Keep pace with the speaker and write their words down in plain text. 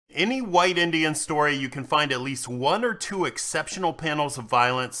Any white Indian story, you can find at least one or two exceptional panels of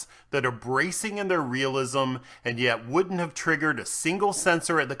violence that are bracing in their realism and yet wouldn't have triggered a single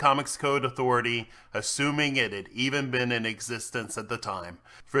censor at the Comics Code Authority, assuming it had even been in existence at the time.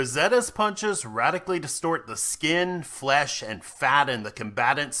 Frazetta's punches radically distort the skin, flesh, and fat in the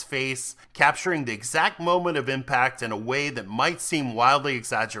combatant's face, capturing the exact moment of impact in a way that might seem wildly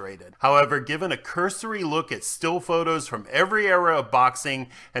exaggerated. However, given a cursory look at still photos from every era of boxing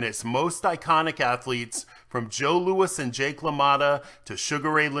and its most iconic athletes, from Joe Louis and Jake LaMotta to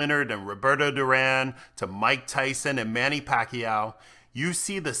Sugar Ray Leonard and Roberto Duran to Mike Tyson and Manny Pacquiao, you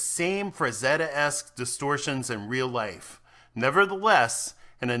see the same Frazetta-esque distortions in real life. Nevertheless,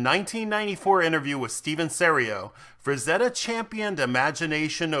 in a 1994 interview with Steven Serio, Frazetta championed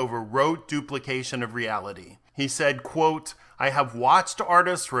imagination over rote duplication of reality. He said, quote, "I have watched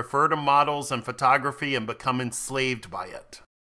artists refer to models and photography and become enslaved by it."